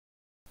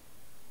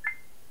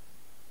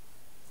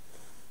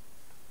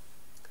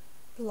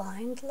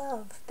Blind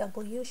Love,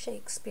 W.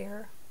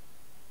 Shakespeare.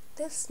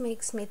 This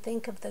makes me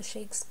think of the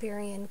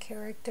Shakespearean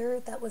character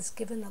that was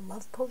given a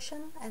love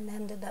potion and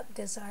ended up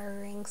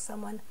desiring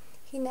someone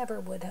he never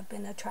would have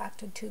been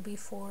attracted to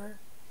before.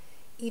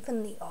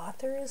 Even the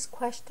author is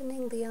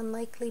questioning the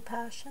unlikely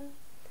passion.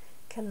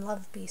 Can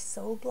love be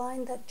so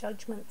blind that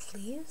judgment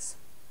flees?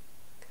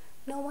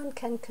 No one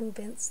can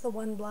convince the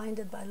one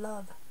blinded by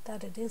love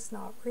that it is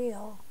not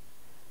real.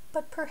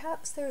 But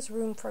perhaps there's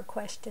room for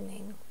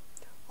questioning.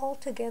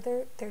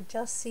 Altogether, there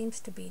just seems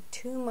to be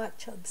too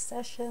much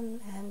obsession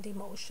and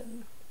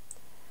emotion.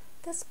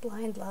 This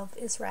blind love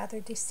is rather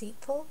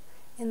deceitful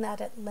in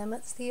that it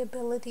limits the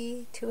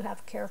ability to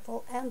have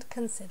careful and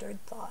considered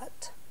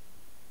thought.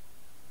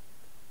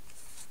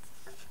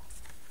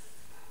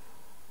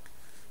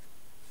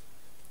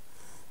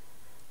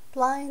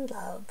 Blind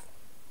love.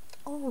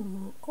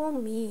 Oh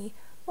me,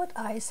 what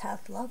eyes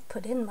hath love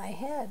put in my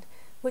head,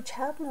 which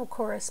have no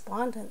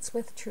correspondence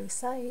with true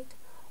sight?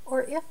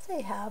 Or if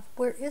they have,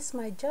 where is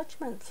my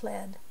judgment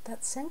fled,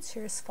 that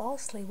censures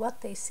falsely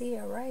what they see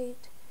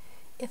aright?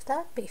 If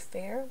that be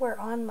fair,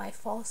 whereon my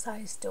false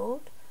eyes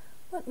dote,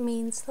 what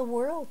means the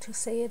world to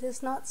say it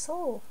is not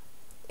so?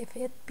 If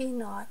it be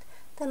not,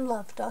 then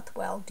love doth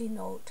well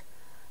denote.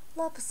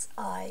 Love's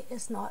eye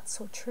is not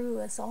so true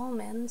as all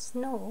men's,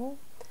 no.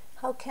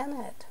 How can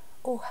it?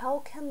 Oh, how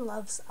can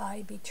love's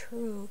eye be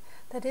true,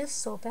 that is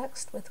so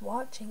vexed with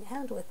watching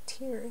and with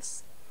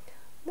tears?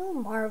 No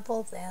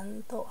marvel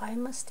then, though I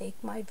mistake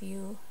my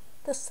view,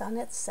 the sun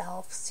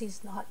itself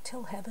sees not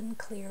till heaven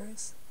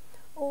clears.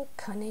 O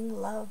cunning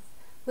love,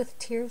 with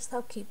tears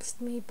thou keep'st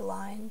me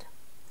blind,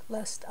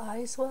 lest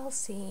eyes well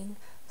seen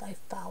thy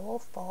foul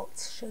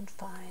faults should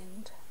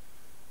find.